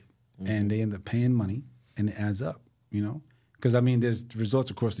out of it. And they end up paying money and it adds up, you know? Because, I mean, there's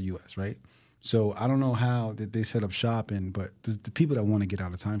resorts across the U.S., right? So I don't know how that they set up shop but there's the people that want to get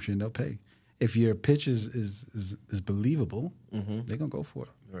out of timeshare and they'll pay. If your pitch is believable, they're going to go for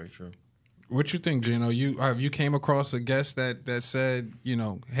it. Very true. What you think, Gino? You came across a guest that said, you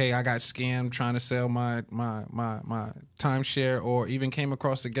know, hey, I got scammed trying to sell my timeshare, or even came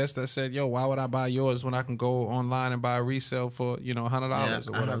across a guest that said, yo, why would I buy yours when I can go online and buy a resale for, $100 or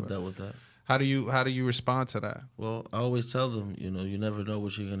whatever? I have dealt with that. How do you respond to that? Well, I always tell them, you never know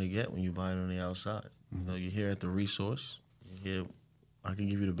what you're gonna get when you buy it on the outside. You're here at the resource. You're here, I can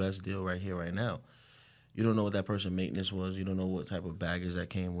give you the best deal right here, right now. You don't know what that person maintenance was. You don't know what type of baggage that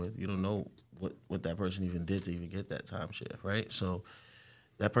came with. You don't know what that person even did to even get that timeshare, right? So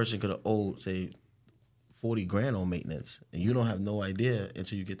that person could have owed, say, $40,000 on maintenance, and you don't have no idea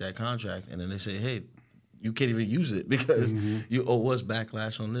until you get that contract, and then they say, hey, you can't even use it because you owe us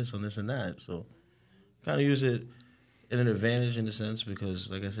backlash on this, and that. So kind of use it in an advantage in a sense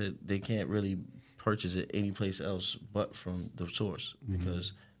because, like I said, they can't really purchase it anyplace else but from the source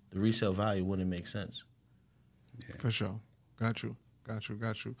because the resale value wouldn't make sense. Yeah. For sure. Got you.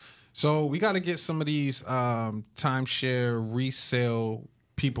 So we got to get some of these timeshare resale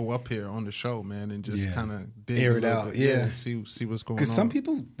people up here on the show, man, and just kind of air it out. See what's going on. Because some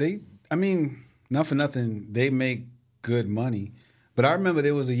people, not for nothing, they make good money. But I remember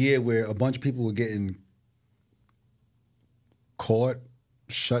there was a year where a bunch of people were getting caught,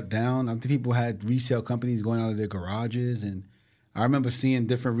 shut down. I think people had resale companies going out of their garages. And I remember seeing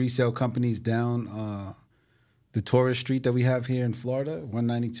different resale companies down the tourist street that we have here in Florida,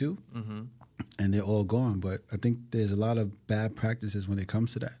 192. And they're all gone. But I think there's a lot of bad practices when it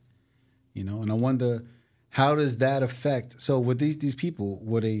comes to that. And I wonder, how does that affect? So with these people,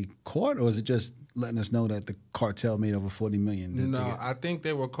 were they caught, or is it just letting us know that the cartel made over $40 million? No, I think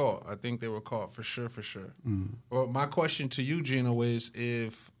they were caught. For sure. Well, my question to you, Gino, is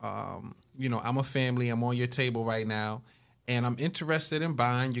if I'm a family, I'm on your table right now, and I'm interested in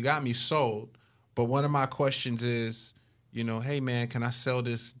buying. You got me sold, but one of my questions is, hey man, can I sell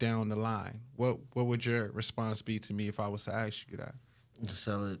this down the line? What would your response be to me if I was to ask you that? To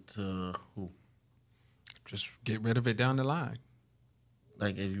sell it to who? Just get rid of it down the line.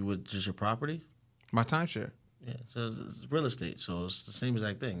 Like if you would just your property? My timeshare. Yeah, so it's real estate. So it's the same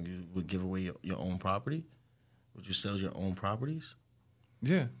exact thing. You would give away your own property? Would you sell your own properties?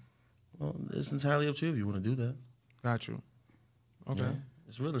 Yeah. Well, it's entirely up to you if you want to do that. Got you. Okay. Yeah,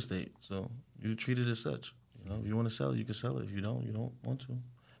 it's real estate, so you treat it as such. If you want to sell it, you can sell it. If you don't want to.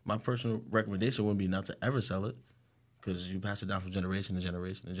 My personal recommendation would be not to ever sell it because you pass it down from generation to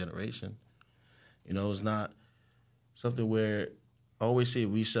generation to generation. It's not something where I always say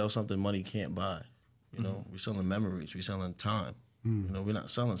we sell something money can't buy. We're selling memories. We're selling time. We're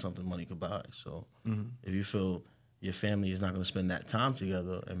not selling something money could buy. So if you feel your family is not going to spend that time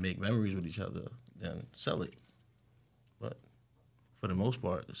together and make memories with each other, then sell it. But for the most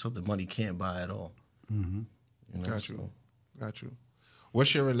part, it's something money can't buy at all. Got you. Got you.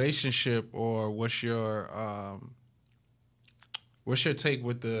 What's your relationship, or what's your take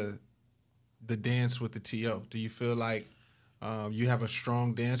with the dance with the TO? Do you feel like you have a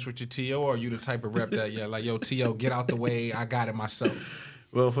strong dance with your TO, or are you the type of rep that, yeah, like, yo, TO, get out the way, I got it myself?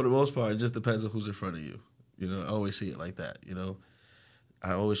 Well, for the most part, it just depends on who's in front of you. You know, I always see it like that. You know,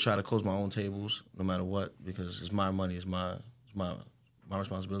 I always try to close my own tables, no matter what, because it's my money, it's my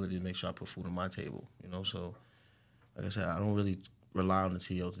responsibility to make sure I put food on my table. You know, so like I said, I don't really rely on the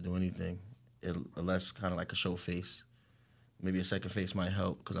TO to do anything, unless kind of like a show face. Maybe a second face might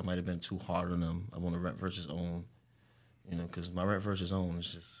help because I might have been too hard on them. I want to rent versus own. You know, because my rent versus own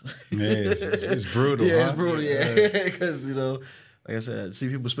is just it's brutal. Yeah, huh? it's brutal. Yeah, because you know, like I said, see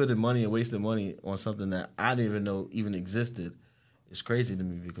people spending money and wasting money on something that I didn't even know even existed. It's crazy to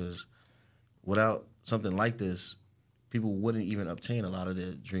me because without something like this, people wouldn't even obtain a lot of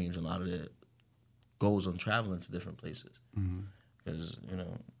their dreams, a lot of their goals on traveling to different places. Because you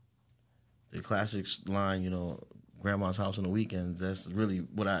know, the classic line, you know, grandma's house on the weekends, that's really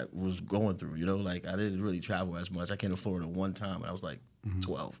what I was going through, you know? Like, I didn't really travel as much. I came to Florida one time, and I was like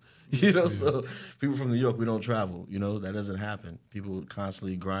 12, you know? So people from New York, we don't travel, you know? That doesn't happen. People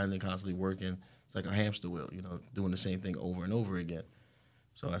constantly grinding, constantly working. It's like a hamster wheel, you know, doing the same thing over and over again.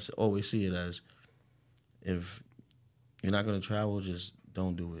 So I always see it as, if you're not going to travel, just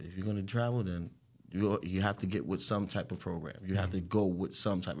don't do it. If you're going to travel, then you have to get with some type of program. You have to go with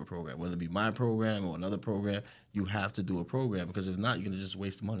some type of program, whether it be my program or another program. You have to do a program, because if not, you're going to just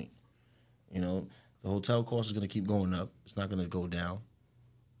waste money. You know, the hotel cost is going to keep going up. It's not going to go down,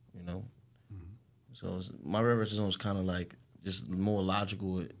 you know. So my reference zone is kind of like just more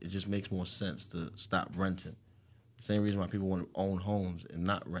logical. It just makes more sense to stop renting. The same reason why people want to own homes and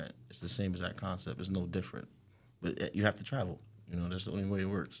not rent. It's the same exact concept. It's no different. But you have to travel. You know, that's the only way it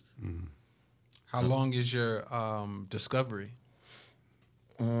works. How long is your discovery?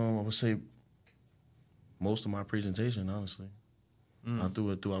 I would say most of my presentation, honestly. I threw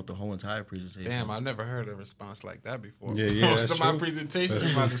it throughout the whole entire presentation. Damn, I've never heard a response like that before. Yeah, Most that's of my true. presentation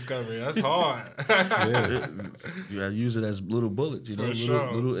is my discovery. That's hard. You gotta use it as little bullets, you know, For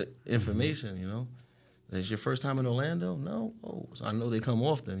sure. little information, you know. It's your first time in Orlando? No? Oh, so I know they come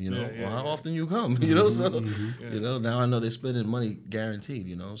often, you know. Yeah, Well, how yeah. often you come, you know? So, you know, now I know they're spending money guaranteed,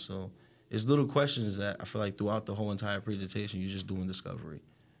 you know. So it's little questions that I feel like throughout the whole entire presentation, you're just doing discovery.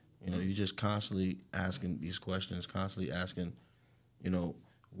 You know, you're just constantly asking these questions, constantly asking, you know,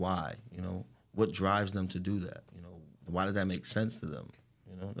 why, you know, what drives them to do that, you know, why does that make sense to them,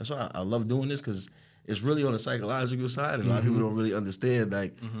 you know. That's why I love doing this, because it's really on the psychological side, and a lot of people don't really understand,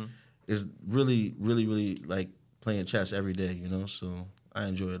 like, it's really, really, really like playing chess every day, you know, so I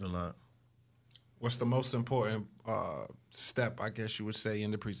enjoy it a lot. What's the most important step, I guess you would say, in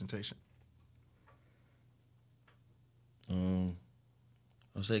the presentation?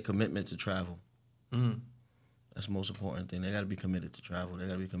 I'll say commitment to travel. That's the most important thing. They got to be committed to travel. They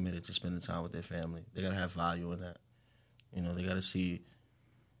got to be committed to spending time with their family. They got to have value in that. You know, they got to see,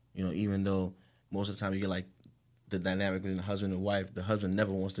 you know, even though most of the time you get like the dynamic between the husband and wife, the husband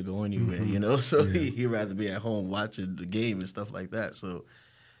never wants to go anywhere, you know, so he'd rather be at home watching the game and stuff like that. So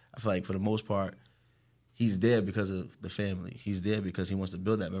I feel like for the most part, he's there because of the family. He's there because he wants to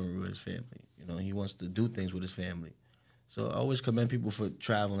build that memory with his family. You know, he wants to do things with his family. So I always commend people for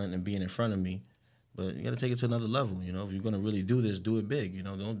traveling and being in front of me, but you got to take it to another level. You know, if you're going to really do this, do it big. You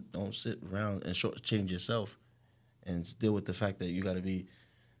know, don't sit around and shortchange yourself and deal with the fact that you got to be,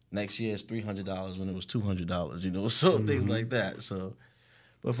 next year is $300 when it was $200, you know, so things like that. So,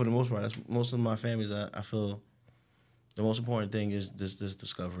 but for the most part, that's most of my families, I feel the most important thing is this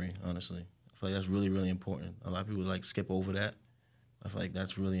discovery, honestly. I feel like that's really, really important. A lot of people like skip over that. I feel like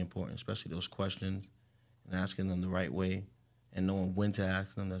that's really important, especially those questions and asking them the right way and knowing when to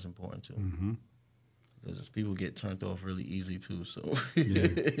ask them. That's important too. Because people get turned off really easy too. So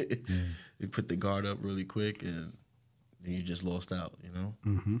you put the guard up really quick and then you just lost out, you know?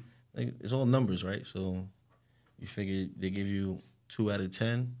 Like, it's all numbers, right? So you figure they give you 2 out of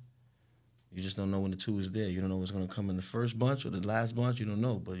 10. You just don't know when the 2 is there. You don't know what's going to come in the first bunch or the last bunch. You don't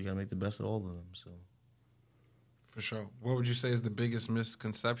know, but you got to make the best of all of them. So, For sure. What would you say is the biggest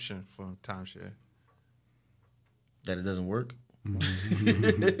misconception from timeshare? that it doesn't work. Sure.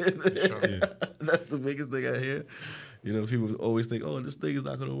 That's the biggest thing I hear. You know, people always think, oh, this thing is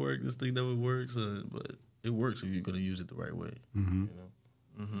not going to work. This thing never works. But it works if you're going to use it the right way. You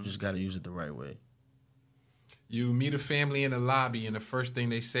know, you just got to use it the right way. You meet a family in the lobby, and the first thing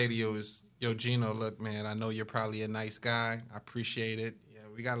they say to you is, yo, Gino, look, man, I know you're probably a nice guy. I appreciate it. Yeah,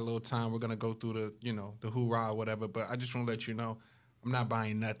 we got a little time. We're going to go through the, you know, the hoorah or whatever, but I just want to let you know I'm not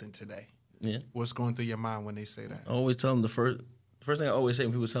buying nothing today. Yeah. What's going through your mind when they say that? I always tell them the first thing I always say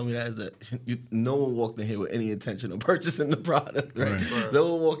when people tell me that is that no one walked in here with any intention of purchasing the product, right? Right.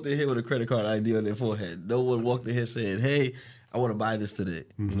 No one walked in here with a credit card ID on their forehead. No one walked in here saying, hey, I want to buy this today.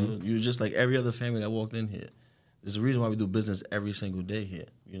 You know, you're just like every other family that walked in here. There's a reason why we do business every single day here.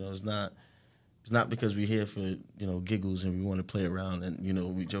 You know, it's not because we're here for, giggles and we want to play around and,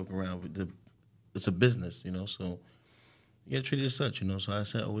 we joke around. It's a business, so you got to treat it as such, So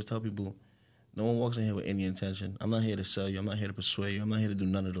I always tell people, no one walks in here with any intention. I'm not here to sell you. I'm not here to persuade you. I'm not here to do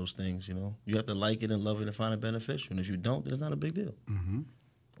none of those things, You have to like it and love it and find it beneficial. And if you don't, then it's not a big deal.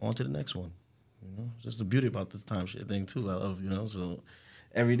 On to the next one, It's just the beauty about this timeshare thing, too. I love, so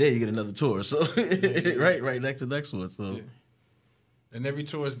every day you get another tour. So, right next to the next one. So, yeah. And every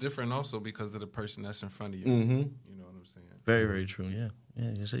tour is different also because of the person that's in front of you. You know what I'm saying? Very, very true, yeah.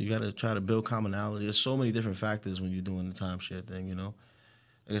 Yeah, you got to try to build commonality. There's so many different factors when you're doing the timeshare thing, Like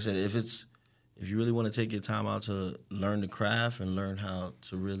I said, if you really want to take your time out to learn the craft and learn how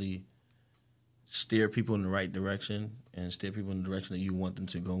to really steer people in the right direction and steer people in the direction that you want them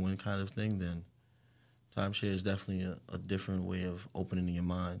to go in kind of thing, then timeshare is definitely a different way of opening your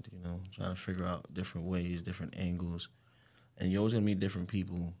mind, trying to figure out different ways, different angles. And you're always going to meet different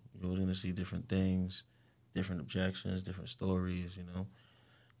people. You're always going to see different things, different objections, different stories,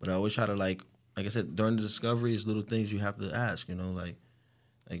 But I always try to, like I said, during the discovery, it's little things you have to ask,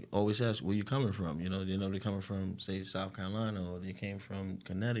 like always ask where you coming from. They're coming from, say, South Carolina, or they came from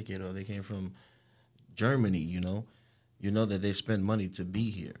Connecticut, or they came from Germany. You know that they spend money to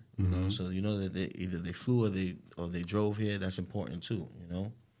be here. So that they flew or they drove here. That's important too.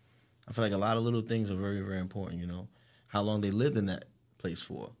 I feel like a lot of little things are very, very important. How long they lived in that place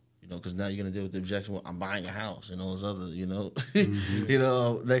for. Because now you're gonna deal with the objection. Well, I'm buying a house and all this other.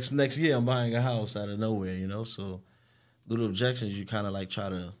 Next year I'm buying a house out of nowhere. So little objections, you kind of like try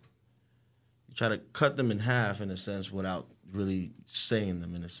to cut them in half in a sense without really saying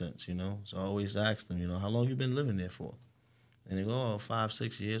them in a sense, So I always ask them, how long you been living there for? And they go, 5,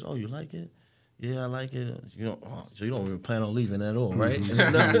 6 years. Oh, you like it? Yeah, I like it. So you don't even plan on leaving at all, right? And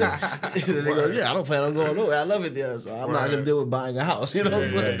then they go, yeah, I don't plan on going nowhere. I love it there, so I'm not gonna deal with buying a house. You know what I'm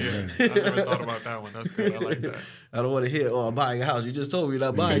saying? I never thought about that one. That's good. I like that. I don't want to hear, I'm buying a house. You just told me you're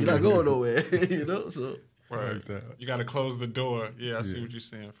not buying. You're not going nowhere. So. Right. You got to close the door. Yeah, I see what you're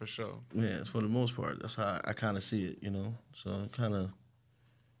saying for sure. Yeah, for the most part, that's how I kind of see it, So I kind of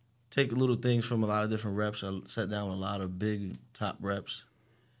take little things from a lot of different reps. I sat down with a lot of big top reps.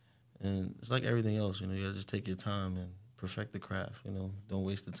 And it's like everything else, you got to just take your time and perfect the craft, Don't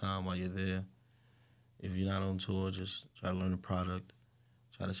waste the time while you're there. If you're not on tour, just try to learn the product.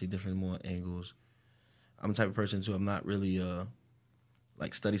 Try to see different more angles. I'm the type of person, too, I'm not really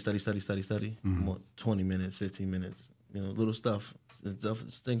like study. More 20 minutes, 15 minutes, little stuff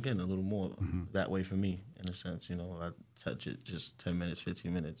stink in a little more that way for me, in a sense, I touch it just 10 minutes,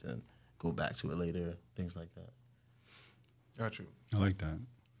 15 minutes and go back to it later, things like that. Got you. I like that.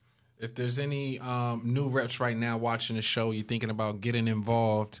 If there's any new reps right now watching the show, you're thinking about getting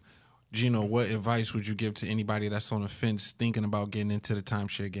involved, Gino, what advice would you give to anybody that's on the fence thinking about getting into the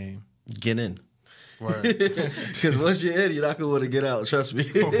timeshare game? Get in. Right. Because once you're in, you're not going to want to get out, trust me.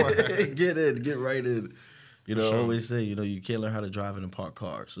 Right. Get in, get right in. I Sure. always say, you can't learn how to drive in a parked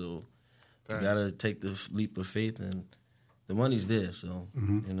car. So you got to take the leap of faith, and the money's there. So,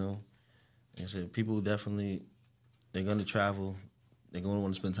 like I said, people definitely, they're going to travel. They're going to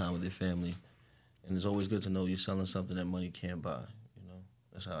want to spend time with their family. And it's always good to know you're selling something that money can't buy.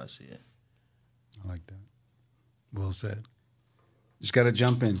 That's how I see it. I like that. Well said. Just got to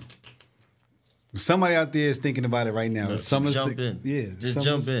jump in. Somebody out there is thinking about it right now. No, just jump in. Yeah. Just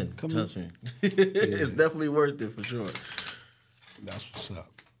jump in. Trust me. It's definitely worth it for sure. That's what's up.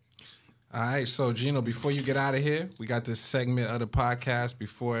 All right, so Gino, before you get out of here, we got this segment of the podcast.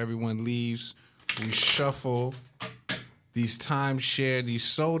 Before everyone leaves, we shuffle these timeshare, these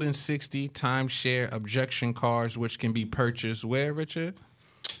sold in 60 timeshare objection cards, which can be purchased where, Richard?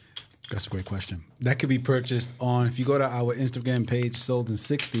 That's a great question. That could be purchased on, if you go to our Instagram page, Sold in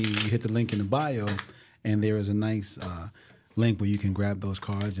 60, you hit the link in the bio, and there is a nice link where you can grab those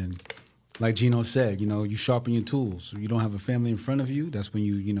cards. And like Gino said, you sharpen your tools. You don't have a family in front of you. That's when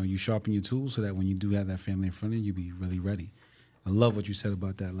you sharpen your tools so that when you do have that family in front of you, you'll be really ready. I love what you said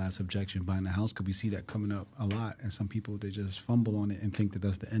about that last objection, buying a house, because we see that coming up a lot. And some people, they just fumble on it and think that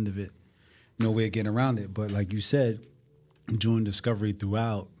that's the end of it. No way of getting around it. But like you said, during discovery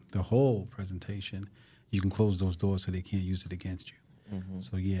throughout the whole presentation, you can close those doors so they can't use it against you.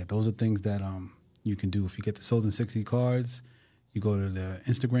 So, yeah, those are things that you can do. If you get the Sold in 60 cards, you go to the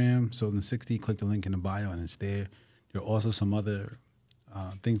Instagram, Sold in 60, click the link in the bio, and it's there. There are also some other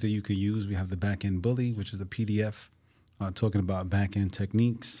things that you could use. We have the Back End Bully, which is a PDF talking about back end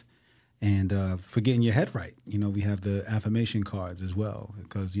techniques. And for getting your head right, we have the affirmation cards as well,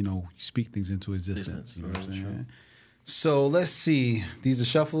 because, you speak things into existence. You know what I'm saying? Sure. So let's see. These are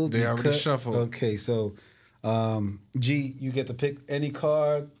shuffled? They already shuffled. Okay, so G, you get to pick any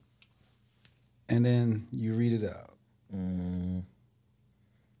card, and then you read it out.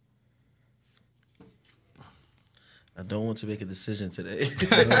 I don't want to make a decision today.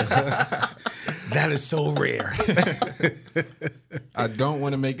 That is so rare. I don't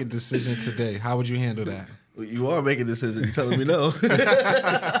want to make a decision today. How would you handle that? Well, you are making a decision. You're telling me no.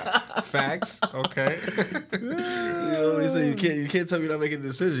 Facts. Okay. You know what I mean? You can't tell me you're not making a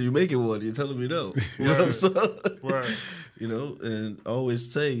decision. You're making one. You're telling me no. You know what I'm saying? Right. And I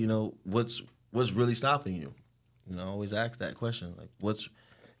always say, what's really stopping you? I always ask that question. Like, what's,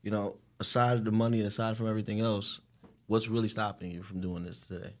 aside of the money and aside from everything else, what's really stopping you from doing this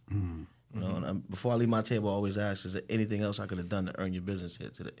today? Mm-hmm. And before I leave my table, I always ask, is there anything else I could have done to earn your business here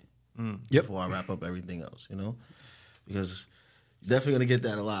today? Yep. Before I wrap up everything else, Because definitely going to get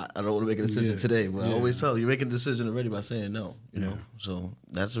that a lot. I don't want to make a decision today, but I always tell you, you're making a decision already by saying no, you know? So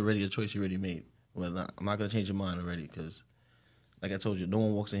that's already a choice you already made. Well, I'm not going to change your mind already because, like I told you, no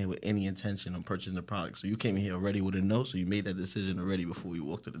one walks in here with any intention on purchasing the product. So you came in here already with a no, so you made that decision already before you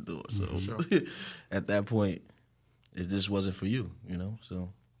walked to the door. So at that point, it just wasn't for you, So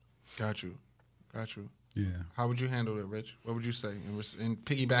Got you. Yeah. How would you handle it, Rich? What would you say? And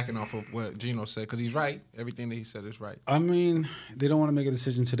piggybacking off of what Gino said, because he's right. Everything that he said is right. I mean, they don't want to make a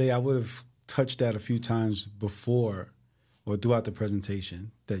decision today. I would have touched that a few times before or throughout the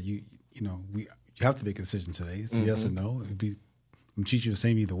presentation that you have to make a decision today. It's a yes or no. I'm teaching you the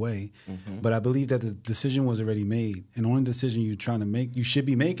same either way. But I believe that the decision was already made. And the only decision you're trying to make, you should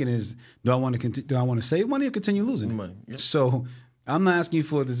be making is, do I want to save money or continue losing money? So I'm not asking you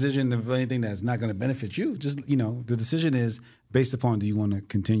for a decision of anything that's not going to benefit you. Just, the decision is based upon, do you want to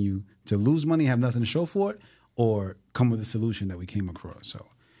continue to lose money, have nothing to show for it, or come with a solution that we came across? So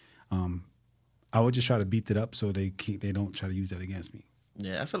I would just try to beat it up so they don't try to use that against me.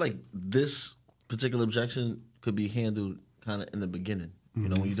 Yeah, I feel like this particular objection could be handled kind of in the beginning.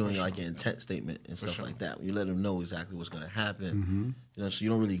 When you're doing like an intent statement and stuff like that, when you let them know exactly what's going to happen, so you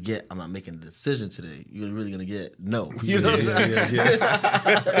don't really get, I'm not making a decision today. You're really going to get no. You know what I'm saying?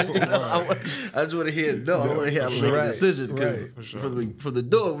 I just want to hear no. I don't want to hear I'm making a decision because for the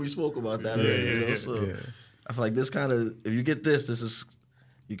door we spoke about that already. So I feel like this kind of, if you get this is.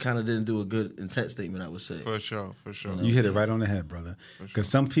 You kind of didn't do a good intent statement, I would say. For sure. You hit it right on the head, brother. Because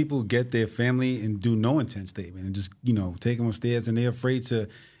some people get their family and do no intent statement and just, take them upstairs and they're afraid to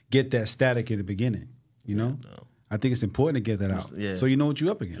get that static in the beginning, No. I think it's important to get that out so you know what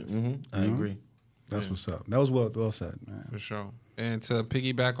you're up against. I agree. That's what's up. That was well said, man. For sure. And to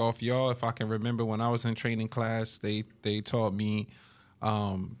piggyback off y'all, if I can remember when I was in training class, they taught me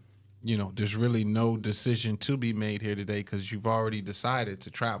there's really no decision to be made here today because you've already decided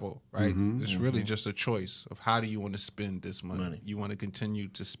to travel, right? It's really just a choice of how do you want to spend this money. You want to continue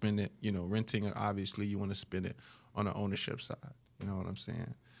to spend it, renting it, obviously. You want to spend it on the ownership side. You know what I'm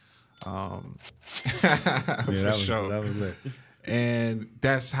saying? That was lit. And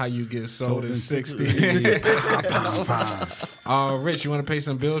that's how you get sold in 60. Rich, you want to pay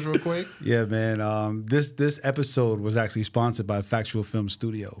some bills real quick? Yeah, man. This episode was actually sponsored by Factual Film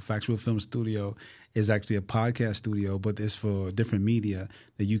Studio. Factual Film Studio is actually a podcast studio, but it's for different media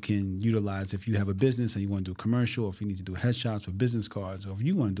that you can utilize if you have a business and you want to do a commercial, if you need to do headshots for business cards, or if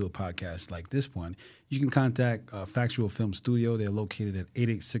you want to do a podcast like this one, you can contact Factual Film Studio. They're located at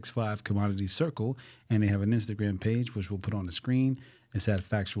 8865 Commodity Circle, and they have an Instagram page, which we'll put on the screen. It's at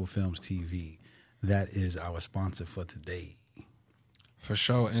Factual Films TV. That is our sponsor for today. For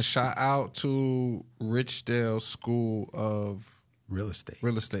sure. And shout out to Richdale School of Real estate.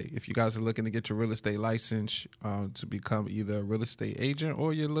 If you guys are looking to get your real estate license to become either a real estate agent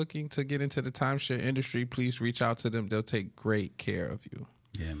or you're looking to get into the timeshare industry, please reach out to them. They'll take great care of you.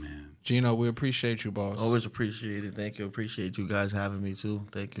 Yeah, man. Gino, we appreciate you, boss. Always appreciate it. Thank you. Appreciate you guys having me, too.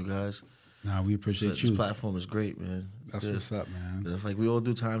 Thank you, guys. Nah, we appreciate you. This platform is great, man. That's what's up, man. It's like we all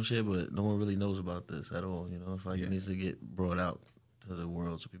do timeshare, but no one really knows about this at all. It's like it needs to get brought out to the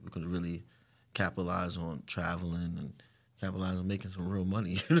world so people can really capitalize on traveling and capitalize on making some real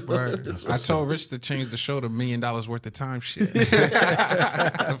money. Right. I told Rich to change the show to $1 million worth of timeshare.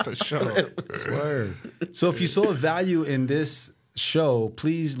 For sure. Word. So if you saw value in this show,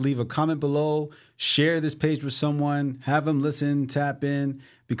 please leave a comment below, share this page with someone, have them listen, tap in,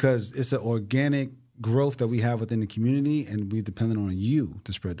 because it's an organic growth that we have within the community, and we're dependent on you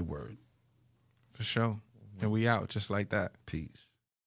to spread the word. For sure. And we out just like that. Peace.